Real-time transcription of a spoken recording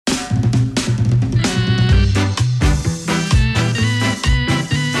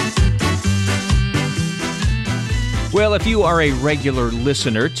Well, if you are a regular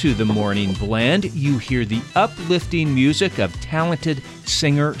listener to the Morning Blend, you hear the uplifting music of talented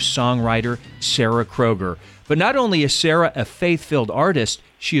singer-songwriter Sarah Kroger. But not only is Sarah a faith-filled artist,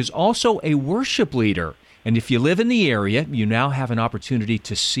 she is also a worship leader. And if you live in the area, you now have an opportunity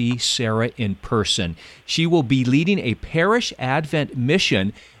to see Sarah in person. She will be leading a parish Advent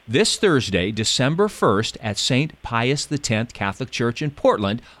mission this Thursday, December 1st, at St. Pius X Catholic Church in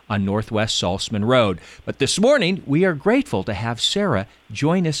Portland on Northwest Salzman Road. But this morning, we are grateful to have Sarah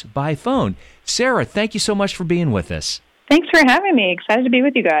join us by phone. Sarah, thank you so much for being with us. Thanks for having me. Excited to be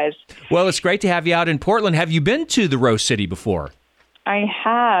with you guys. Well, it's great to have you out in Portland. Have you been to the Rose City before? I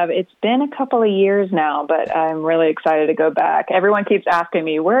have. It's been a couple of years now, but I'm really excited to go back. Everyone keeps asking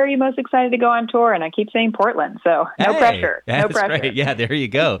me, where are you most excited to go on tour? And I keep saying Portland, so no pressure. No pressure. Great. Yeah, there you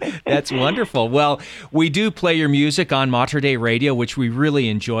go. That's wonderful. Well, we do play your music on Mater Dei Radio, which we really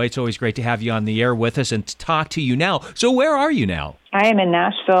enjoy. It's always great to have you on the air with us and to talk to you now. So where are you now? I am in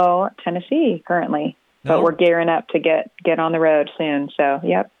Nashville, Tennessee currently, but we're gearing up to get on the road soon. So,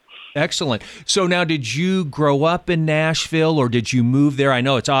 yep. Excellent. So now, did you grow up in Nashville or did you move there? I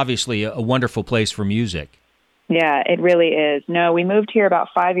know it's obviously a wonderful place for music. Yeah, it really is. No, we moved here about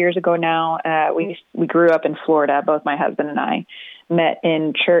 5 years ago now. We grew up in Florida. Both my husband and I met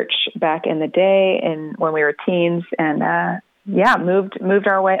in church back in the day and when we were teens, and moved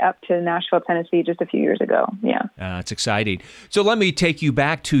our way up to Nashville, Tennessee just a few years ago. Yeah. It's exciting. So let me take you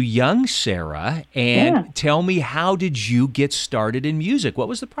back to young Sarah and tell me, how did you get started in music? What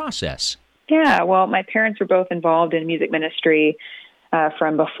was the process? Yeah, well, my parents were both involved in music ministry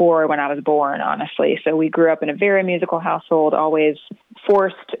from before when I was born, honestly. So we grew up in a very musical household, always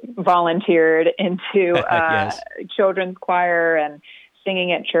volunteered into children's choir and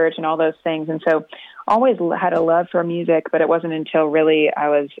singing at church and all those things. And so always had a love for music, but it wasn't until really I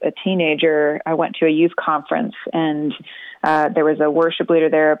was a teenager, I went to a youth conference, and there was a worship leader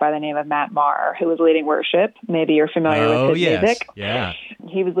there by the name of Matt Maher, who was leading worship. Maybe you're familiar with his music. Yeah.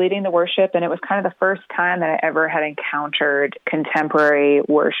 He was leading the worship, and it was kind of the first time that I ever had encountered contemporary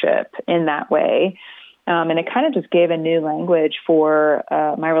worship in that way. And it kind of just gave a new language for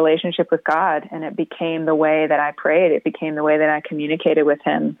my relationship with God, and it became the way that I prayed. It became the way that I communicated with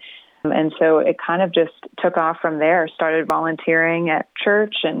him. And so it kind of just took off from there. Started volunteering at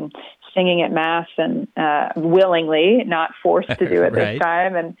church and singing at Mass, and willingly, not forced to do it this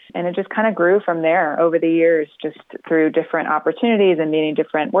time. And it just kind of grew from there over the years, just through different opportunities and meeting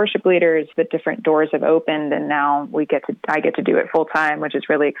different worship leaders. The different doors have opened, and now I get to do it full time, which is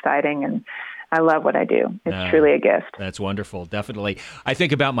really exciting. And I love what I do. It's truly a gift. That's wonderful. Definitely. I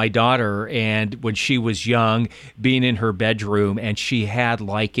think about my daughter, and when she was young, being in her bedroom, and she had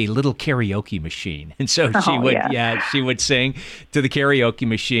like a little karaoke machine. And so she would sing to the karaoke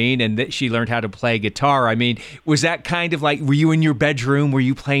machine, and she learned how to play guitar. I mean, was that kind of like, were you in your bedroom? Were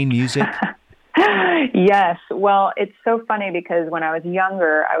you playing music? Yes. Well, it's so funny because when I was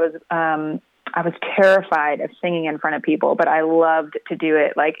younger, I was terrified of singing in front of people, but I loved to do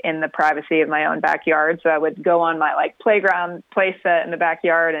it like in the privacy of my own backyard. So I would go on my like playground play set in the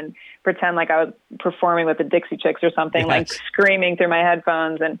backyard and pretend like I was performing with the Dixie Chicks or something, like screaming through my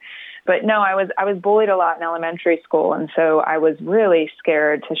headphones. But no, I was bullied a lot in elementary school. And so I was really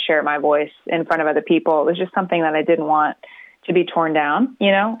scared to share my voice in front of other people. It was just something that I didn't want to be torn down,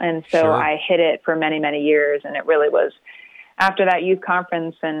 And so I hid it for many, many years. And it really was after that youth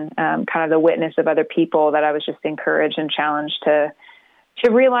conference and kind of the witness of other people that I was just encouraged and challenged to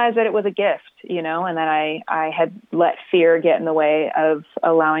realize that it was a gift, and that I had let fear get in the way of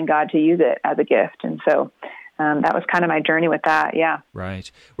allowing God to use it as a gift. And so that was kind of my journey with that, yeah.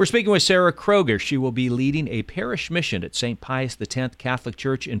 Right. We're speaking with Sarah Kroger. She will be leading a parish mission at St. Pius X Catholic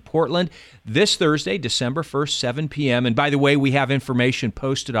Church in Portland this Thursday, December 1st, 7 p.m. And by the way, we have information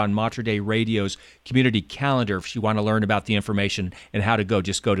posted on Mater Dei Radio's community calendar. If you want to learn about the information and how to go,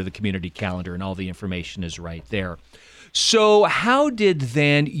 just go to the community calendar, and all the information is right there. So how did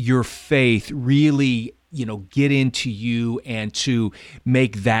then your faith really, get into you and to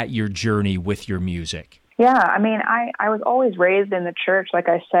make that your journey with your music? Yeah, I mean, I was always raised in the church, like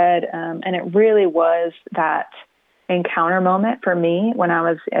I said, and it really was that encounter moment for me when I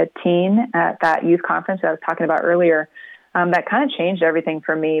was a teen at that youth conference that I was talking about earlier. That kind of changed everything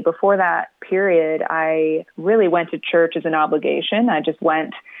for me. Before that period, I really went to church as an obligation. I just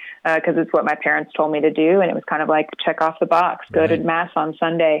went because it's what my parents told me to do, and it was kind of like check off the box, go to Mass on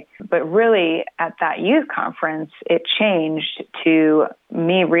Sunday. But really, at that youth conference, it changed to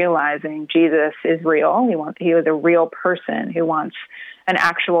me realizing Jesus is real. He was a real person who wants an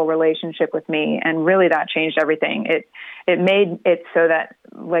actual relationship with me. And really that changed everything. It made it so that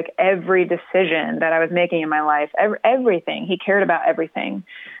like every decision that I was making in my life, everything, he cared about everything.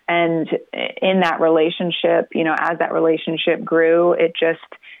 And in that relationship, as that relationship grew, it just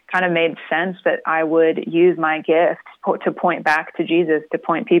kind of made sense that I would use my gift to point back to Jesus, to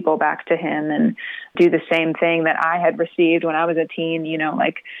point people back to him, and do the same thing that I had received when I was a teen,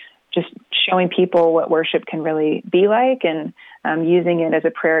 like just showing people what worship can really be like, and using it as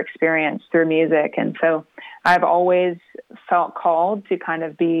a prayer experience through music. And so I've always felt called to kind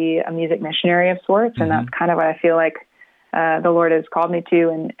of be a music missionary of sorts, and that's kind of what I feel like the Lord has called me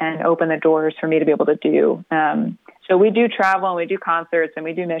to and open the doors for me to be able to do. So we do travel and we do concerts and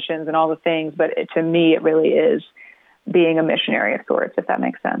we do missions and all the things, but to me, it really is being a missionary of sorts, if that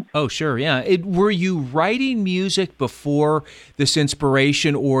makes sense. Oh, sure, yeah. Were you writing music before this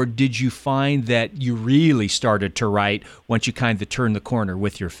inspiration, or did you find that you really started to write once you kind of turned the corner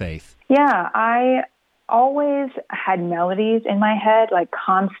with your faith? Yeah, I always had melodies in my head, like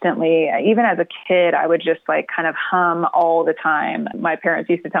constantly. Even as a kid, I would just like kind of hum all the time. My parents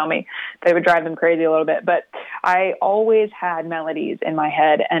used to tell me they would drive them crazy a little bit, but I always had melodies in my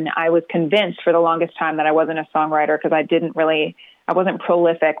head. And I was convinced for the longest time that I wasn't a songwriter because I wasn't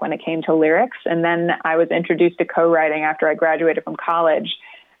prolific when it came to lyrics. And then I was introduced to co-writing after I graduated from college,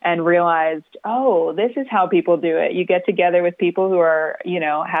 and realized, oh, this is how people do it. You get together with people who are,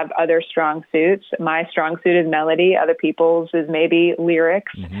 have other strong suits. My strong suit is melody. Other people's is maybe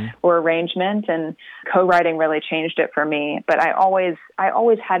lyrics or arrangement. And co-writing really changed it for me. But I always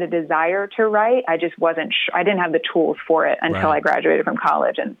had a desire to write. I just wasn't I didn't have the tools for it until I graduated from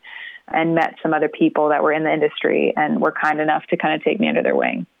college and met some other people that were in the industry and were kind enough to kind of take me under their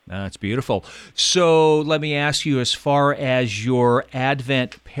wing. That's beautiful. So let me ask you, as far as your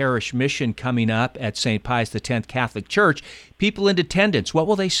Advent Parish mission coming up at St. Pius X Catholic Church, people in attendance, what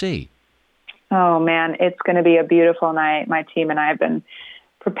will they see? Oh, man, it's going to be a beautiful night. My team and I have been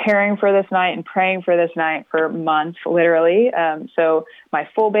preparing for this night and praying for this night for months, literally. So my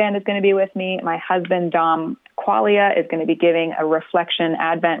full band is going to be with me. My husband, Dom Qualia, is going to be giving a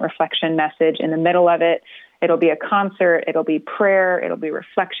Advent reflection message in the middle of it. It'll be a concert. It'll be prayer. It'll be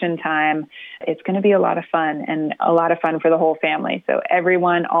reflection time. It's going to be a lot of fun, and a lot of fun for the whole family. So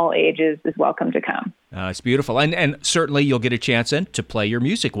everyone, all ages, is welcome to come. It's beautiful. And certainly you'll get a chance then to play your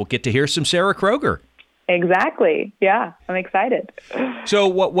music. We'll get to hear some Sarah Kroger. Exactly. Yeah, I'm excited. So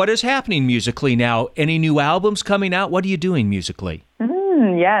what is happening musically now? Any new albums coming out? What are you doing musically?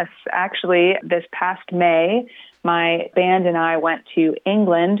 Yes. Actually, this past May, my band and I went to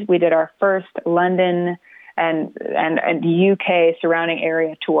England. We did our first London and UK surrounding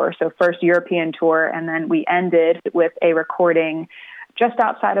area tour. So first European tour, and then we ended with a recording just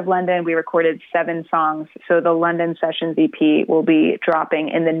outside of London. We recorded 7 songs. So the London Sessions EP will be dropping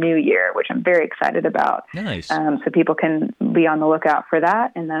in the new year, which I'm very excited about. Nice. So people can be on the lookout for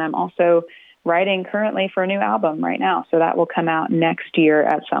that. And then I'm also writing currently for a new album right now. So that will come out next year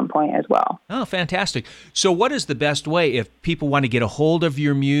at some point as well. Oh, fantastic. So what is the best way if people want to get a hold of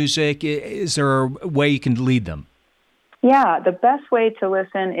your music? Is there a way you can lead them? Yeah, the best way to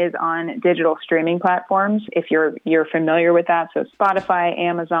listen is on digital streaming platforms, if you're familiar with that. So Spotify,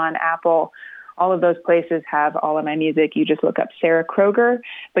 Amazon, Apple, all of those places have all of my music. You just look up Sarah Kroger.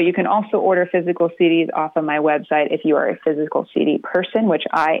 But you can also order physical CDs off of my website if you are a physical CD person, which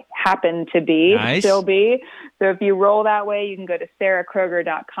I happen to be, still be. So if you roll that way, you can go to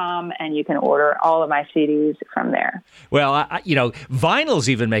sarahkroger.com and you can order all of my CDs from there. Well, vinyl's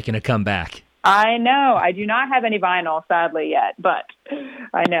even making a comeback. I know. I do not have any vinyl, sadly, yet, but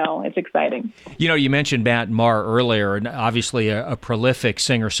I know. It's exciting. You mentioned Matt Maher earlier, and obviously a prolific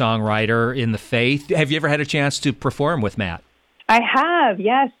singer-songwriter in the faith. Have you ever had a chance to perform with Matt? I have,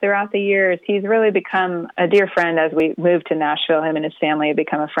 yes, throughout the years. He's really become a dear friend as we moved to Nashville. Him and his family have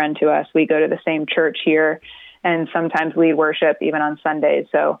become a friend to us. We go to the same church here, and sometimes lead worship even on Sundays.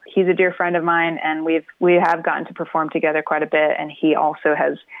 So he's a dear friend of mine, and we have gotten to perform together quite a bit, and he also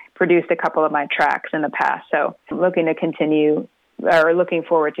has produced a couple of my tracks in the past. So I'm looking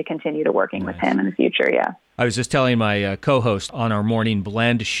forward to continue to working with him in the future, yeah. I was just telling my co-host on our Morning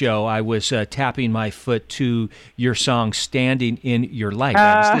Blend show, I was tapping my foot to your song, Standing in Your Light.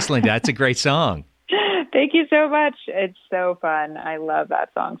 I was listening to that. It's a great song. Thank you so much. It's so fun. I love that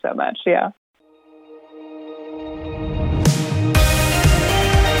song so much, yeah.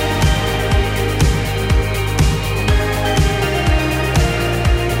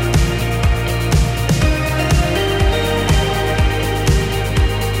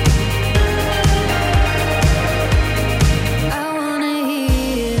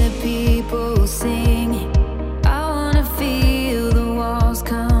 Sing. I wanna feel the warmth.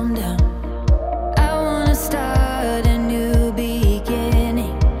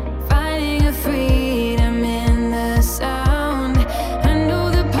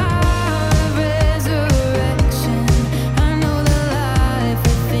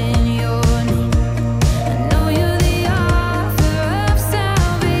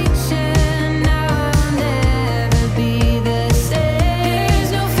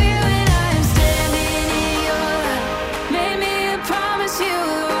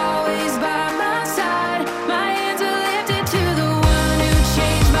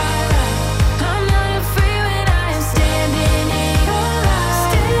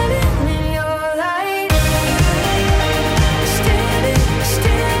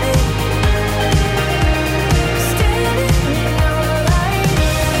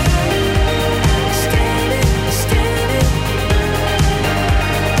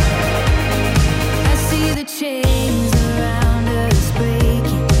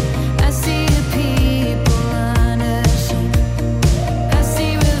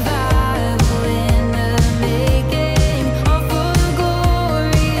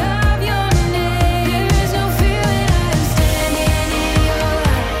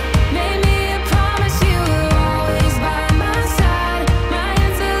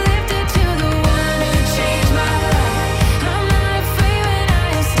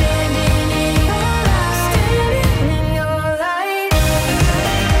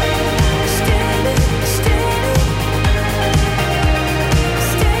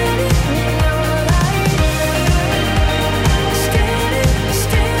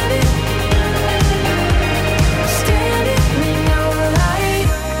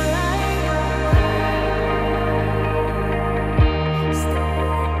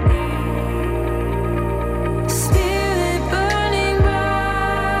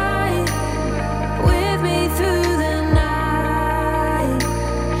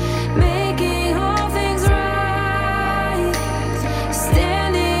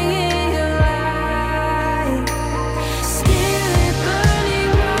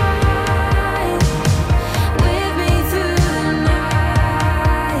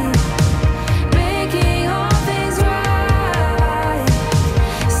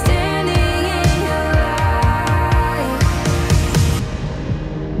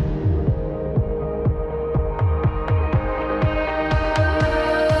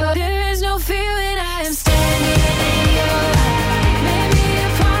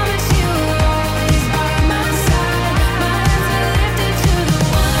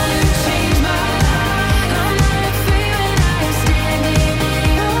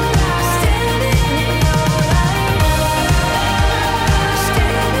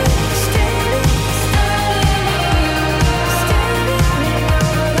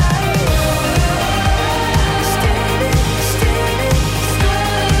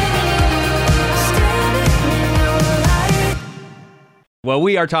 Well,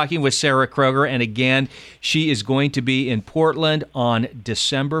 we are talking with Sarah Kroger, and again, she is going to be in Portland on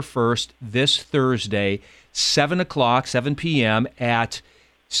December 1st, this Thursday, 7 p.m. at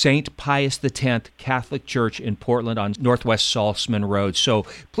St. Pius X Catholic Church in Portland on Northwest Salzman Road. So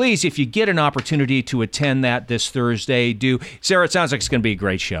please, if you get an opportunity to attend that this Thursday, do. Sarah, it sounds like it's going to be a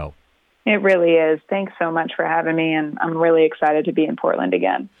great show. It really is. Thanks so much for having me, and I'm really excited to be in Portland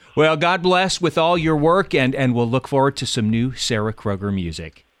again. Well, God bless with all your work, and we'll look forward to some new Sarah Kroger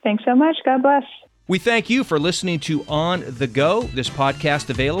music. Thanks so much. God bless. We thank you for listening to On the Go, this podcast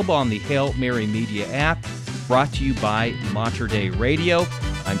available on the Hail Mary Media app, brought to you by Mater Dei Radio.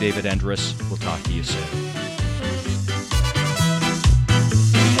 I'm David Endress. We'll talk to you soon.